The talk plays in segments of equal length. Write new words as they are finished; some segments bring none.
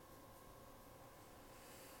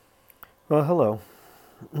Well, hello.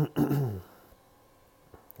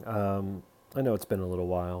 I know it's been a little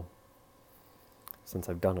while since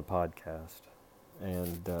I've done a podcast,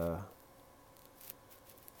 and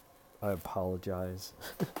I apologize.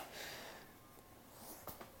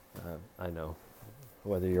 I know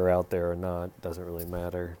whether you're out there or not doesn't really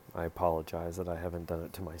matter. I apologize that I haven't done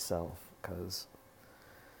it to myself because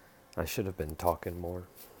I should have been talking more.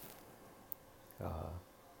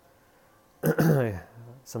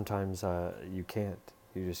 Sometimes you can't.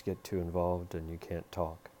 You just get too involved and you can't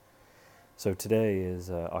talk. So today is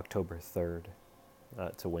October 3rd.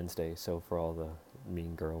 It's a Wednesday, so for all the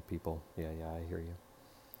mean girl people, yeah, I hear you.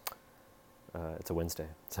 It's a Wednesday,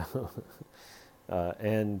 so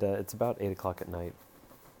and it's about 8 o'clock at night,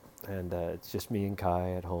 and it's just me and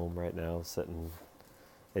Kai at home right now, sitting.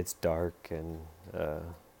 It's dark, and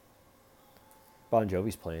Bon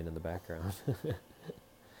Jovi's playing in the background.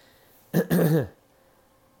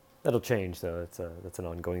 That'll change, though. That's an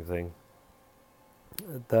ongoing thing.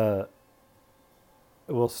 The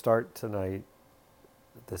We'll start tonight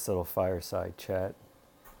this little fireside chat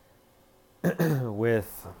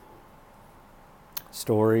with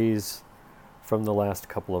stories from the last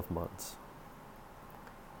couple of months.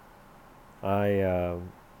 If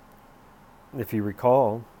you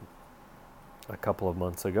recall, a couple of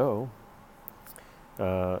months ago,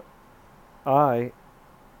 I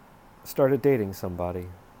started dating somebody,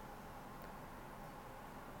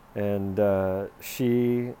 and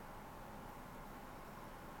she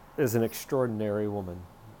is an extraordinary woman,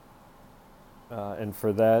 and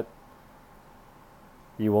for that,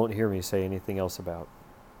 you won't hear me say anything else about.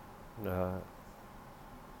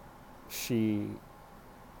 She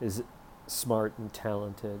is smart and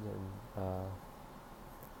talented and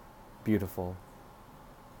beautiful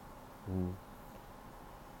and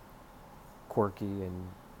quirky and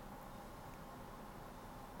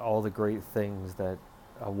all the great things that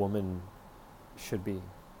a woman should be.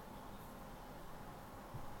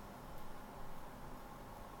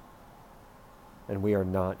 And we are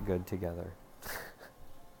not good together.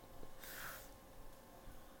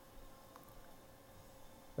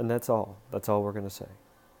 And that's all. That's all we're going to say.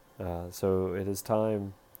 So it is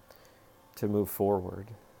time to move forward.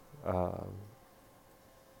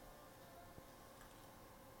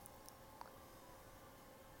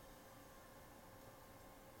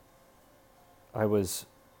 I was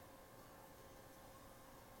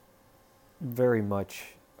very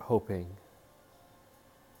much hoping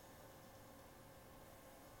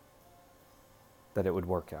that it would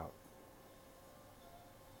work out.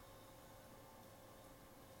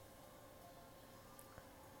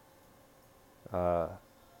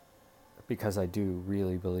 Because I do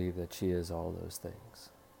really believe that she is all those things.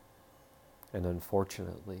 And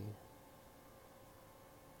unfortunately,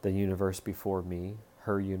 the universe before me,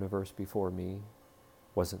 her universe before me,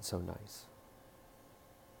 wasn't so nice.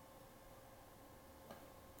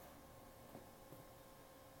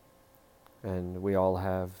 And we all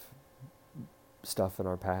have stuff in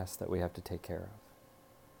our past that we have to take care of.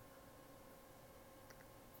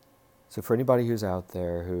 So for anybody who's out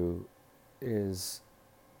there who is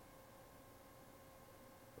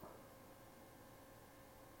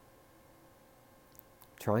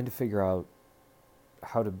trying to figure out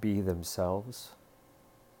how to be themselves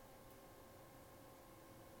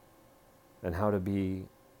and how to be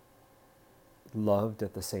loved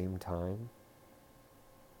at the same time,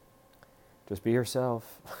 just be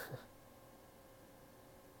yourself.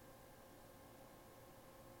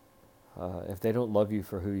 If they don't love you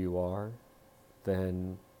for who you are,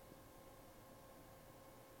 then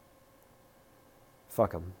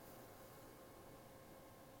fuck them.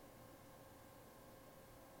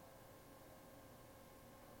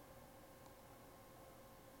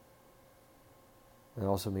 It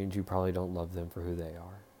also means you probably don't love them for who they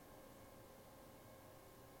are.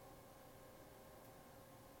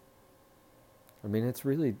 I mean, it's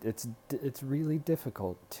really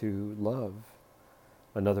difficult to love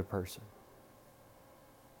another person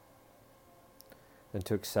and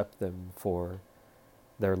to accept them for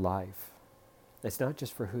their life. It's not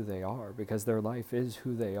just for who they are, because their life is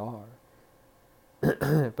who they are.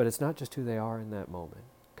 But it's not just who they are in that moment,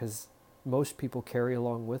 because most people carry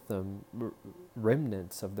along with them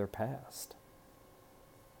remnants of their past.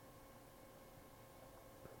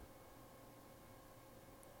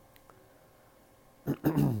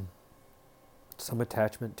 Some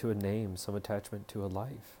attachment to a name, some attachment to a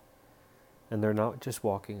life. And they're not just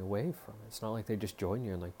walking away from it. It's not like they just join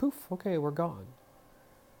you and like, poof, okay, we're gone.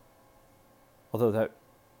 Although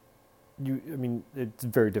it's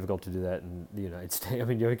very difficult to do that in the United States. I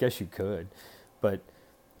mean, I guess you could, but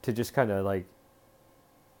to just kind of like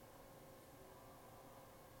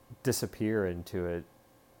disappear into it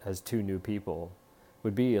as two new people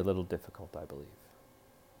would be a little difficult, I believe.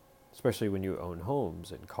 Especially when you own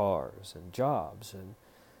homes and cars and jobs and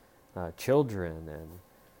children and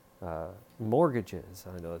mortgages.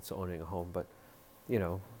 I know it's owning a home, but, you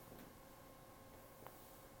know,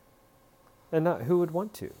 and not who would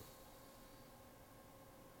want to?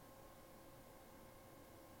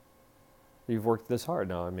 You've worked this hard.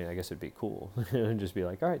 Now, I mean, I guess it'd be cool. And just be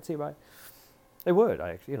like, all right, see you, bye. It would,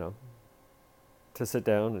 to sit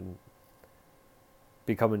down and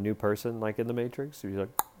become a new person, like in the Matrix. You'd be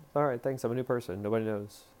like, all right, thanks, I'm a new person. Nobody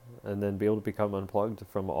knows. And then be able to become unplugged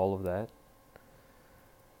from all of that.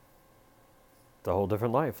 It's a whole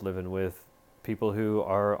different life, living with people who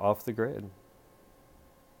are off the grid.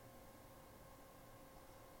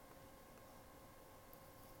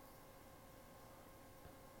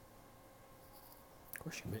 Of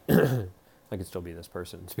course you may. I could still be this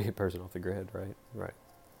person, to be a person off the grid, right? Right.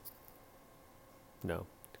 No,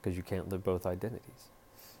 because you can't live both identities.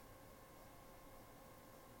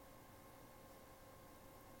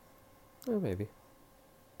 Well, maybe.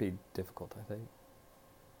 Be difficult, I think.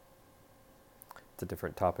 It's a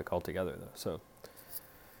different topic altogether, though. So,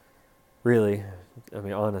 really, I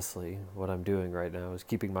mean, honestly, what I'm doing right now is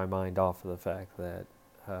keeping my mind off of the fact that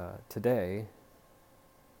today,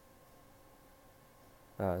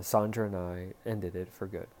 Sandra and I ended it for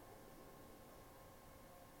good.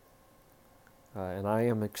 And I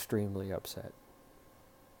am extremely upset.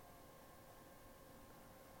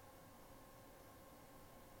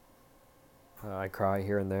 I cry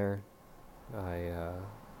here and there. I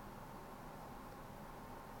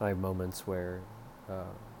have moments where, I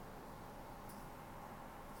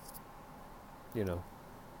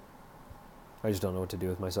just don't know what to do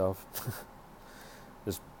with myself.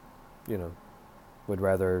 Just, would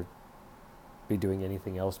rather be doing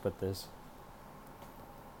anything else but this.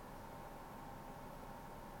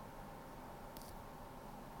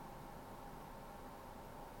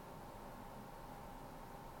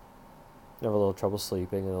 I have a little trouble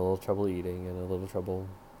sleeping and a little trouble eating and a little trouble,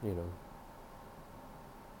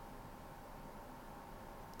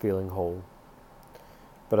 feeling whole.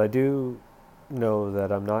 But I do know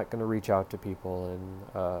that I'm not going to reach out to people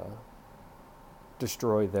and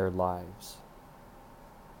destroy their lives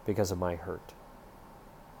because of my hurt.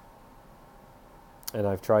 And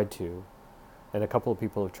I've tried to, and a couple of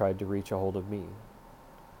people have tried to reach a hold of me.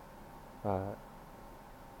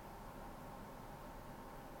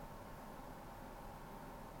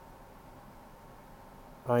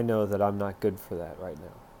 I know that I'm not good for that right now.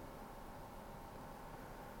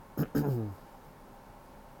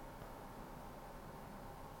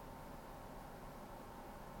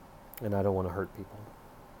 And I don't want to hurt people.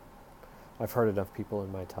 I've hurt enough people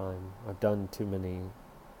in my time. I've done too many,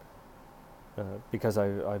 because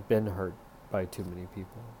I've been hurt by too many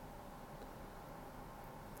people.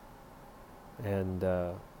 And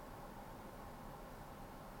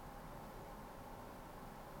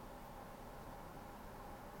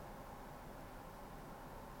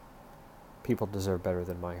people deserve better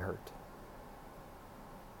than my hurt.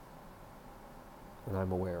 And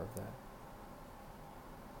I'm aware of that.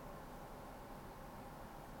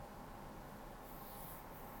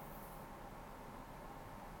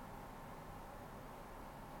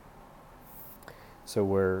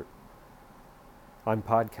 So I'm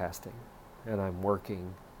podcasting, and I'm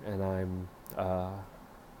working, and I'm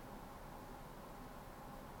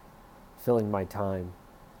filling my time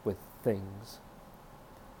with things.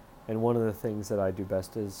 And one of the things that I do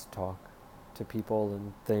best is talk to people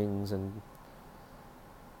and things, and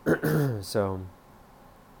so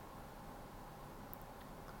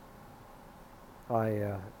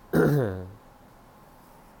I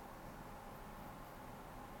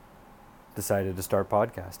decided to start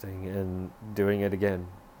podcasting and doing it again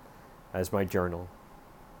as my journal.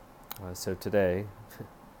 So today,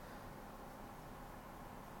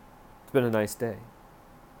 it's been a nice day.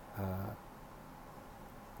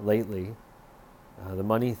 Lately, the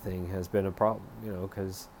money thing has been a problem,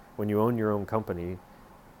 because when you own your own company,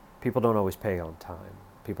 people don't always pay on time.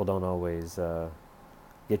 People don't always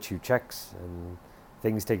get you checks and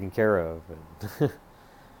things taken care of,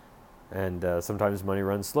 and sometimes money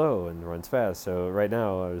runs slow and runs fast. So right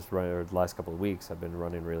now, the last couple of weeks, I've been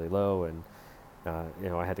running really low, and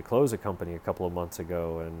I had to close a company a couple of months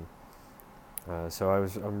ago, and so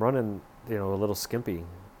I'm running a little skimpy,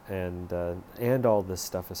 and all this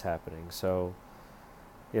stuff is happening. So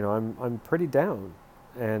I'm pretty down,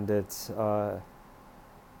 and it's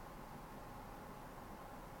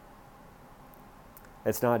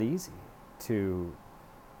not easy to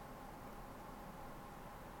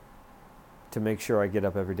to make sure I get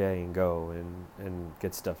up every day and go and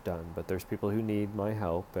get stuff done. But there's people who need my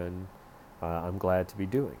help, and I'm glad to be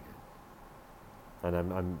doing it. And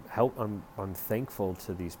I'm thankful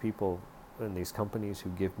to these people and these companies who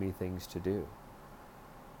give me things to do,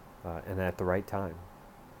 and at the right time.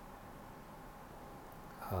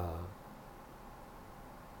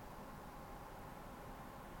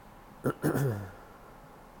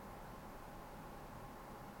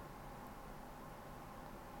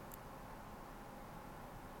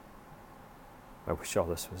 I wish all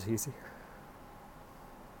this was easier.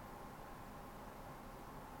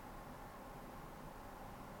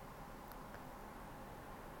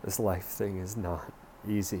 This life thing is not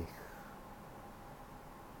easy.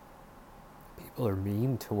 People are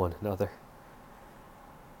mean to one another.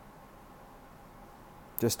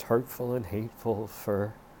 Just hurtful and hateful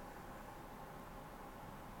for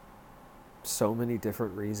so many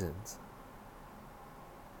different reasons.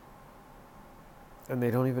 And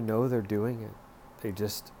they don't even know they're doing it. They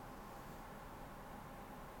just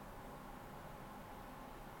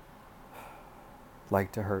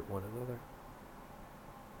like to hurt one another.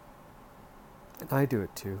 And I do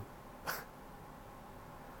it too.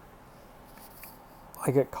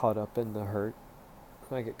 I get caught up in the hurt.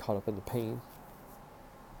 I get caught up in the pain.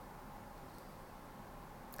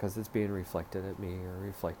 Because it's being reflected at me or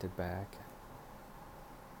reflected back.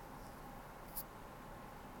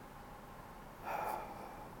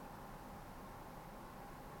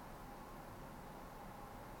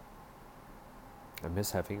 I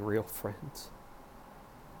miss having real friends.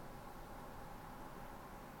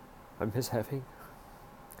 I miss having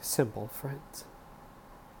simple friends.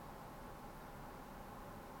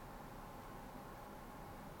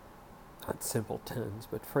 Not simpletons,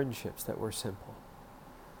 but friendships that were simple.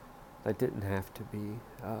 That didn't have to be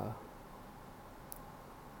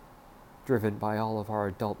driven by all of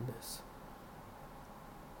our adultness.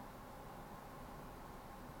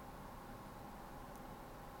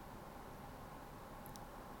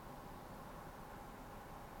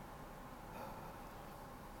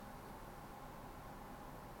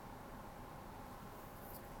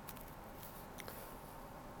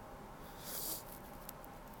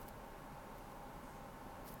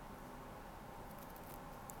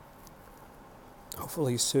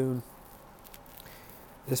 Hopefully soon,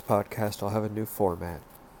 this podcast will have a new format.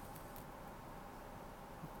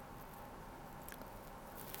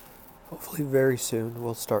 Hopefully very soon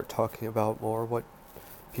we'll start talking about more what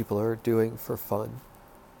people are doing for fun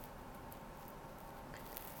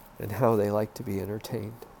and how they like to be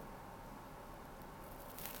entertained.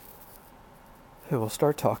 And we'll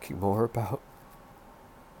start talking more about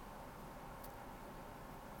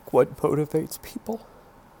what motivates people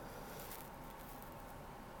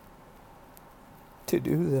to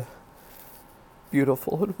do the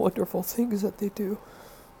beautiful and wonderful things that they do.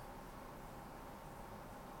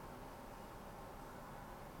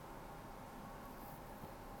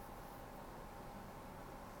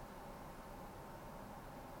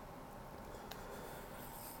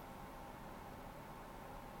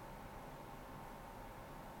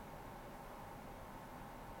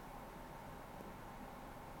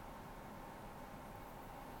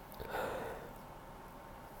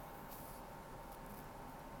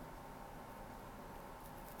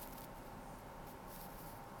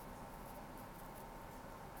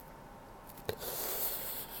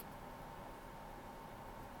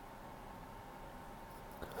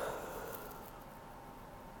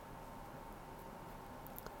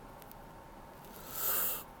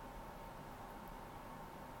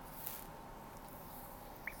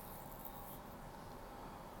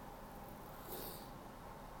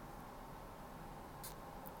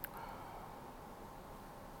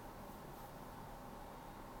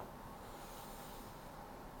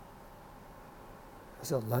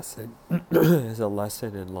 As a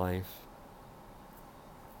lesson in life.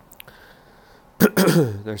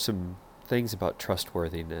 There's some things about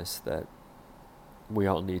trustworthiness that we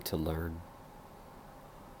all need to learn.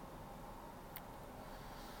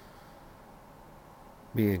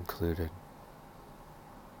 Me included.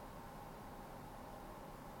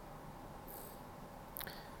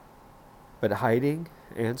 But hiding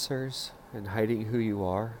answers and hiding who you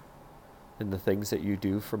are and the things that you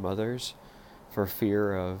do from others for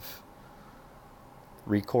fear of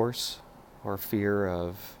recourse or fear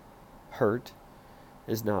of hurt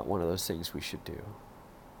is not one of those things we should do.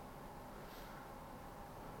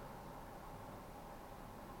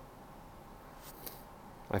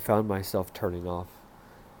 I found myself turning off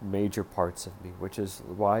major parts of me, which is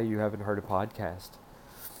why you haven't heard a podcast,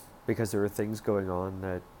 because there were things going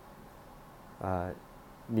on that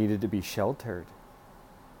needed to be sheltered.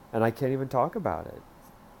 And I can't even talk about it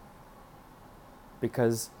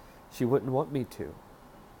because she wouldn't want me to.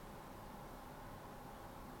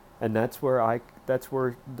 And that's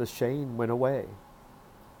where the Shane went away.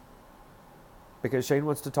 Because Shane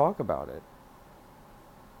wants to talk about it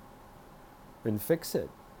and fix it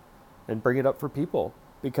and bring it up for people,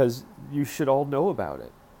 because you should all know about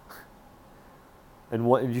it. And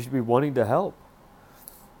you should be wanting to help.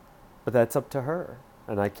 But that's up to her,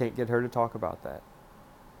 and I can't get her to talk about that.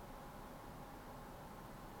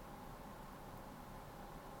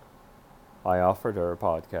 I offered her a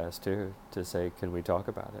podcast too, to say, can we talk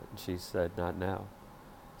about it? And she said, not now.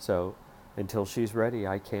 So until she's ready,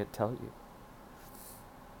 I can't tell you.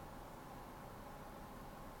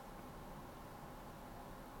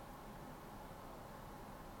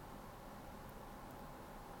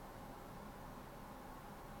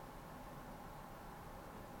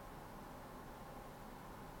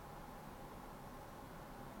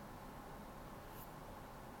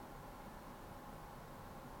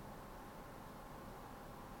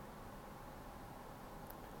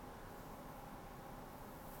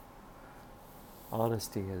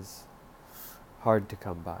 Honesty is hard to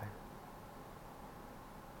come by.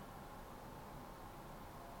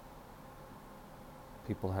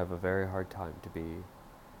 People have a very hard time to be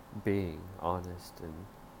being honest and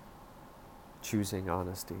choosing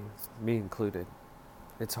honesty, me included.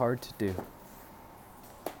 It's hard to do.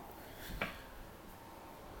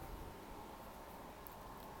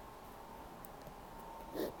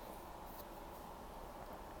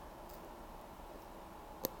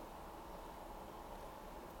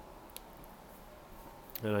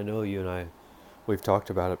 And I know you and I, we've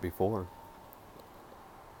talked about it before.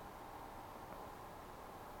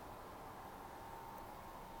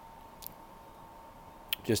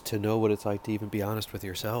 Just to know what it's like to even be honest with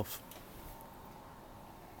yourself.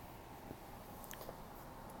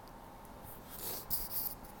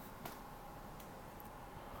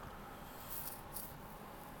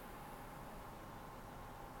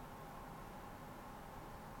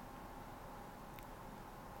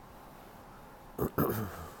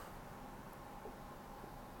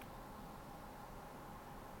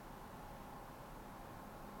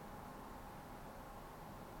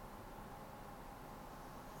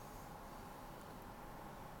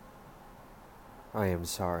 I am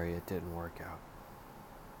sorry it didn't work out.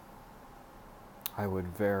 I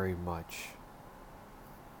would very much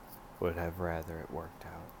would have rather it worked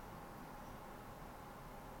out.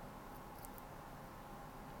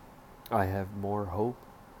 I have more hope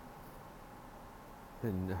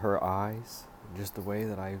in her eyes, just the way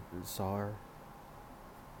that I saw her.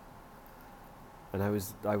 And I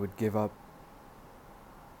would give up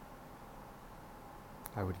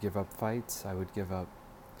fights, I would give up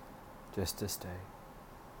just to stay.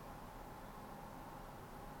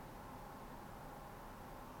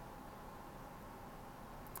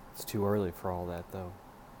 It's too early for all that, though.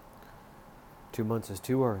 2 months is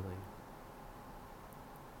too early.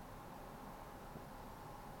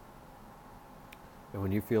 And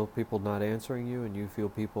when you feel people not answering you and you feel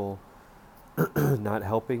people not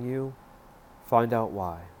helping you, find out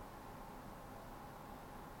why.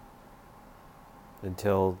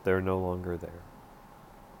 Until they're no longer there.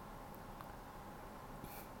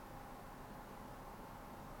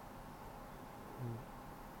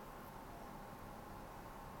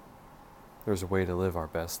 There's a way to live our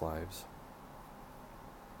best lives.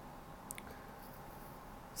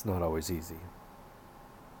 It's not always easy.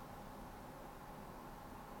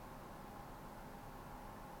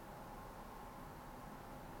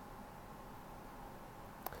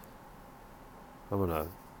 I'm gonna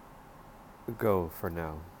go for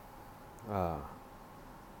now.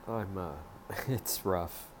 It's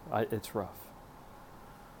rough. It's rough.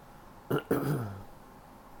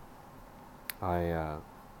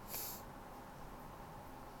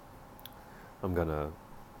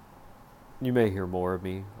 You may hear more of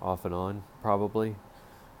me off and on, probably.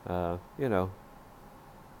 We'll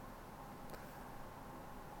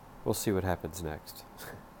see what happens next.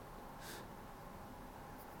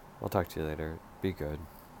 I'll talk to you later. Be good.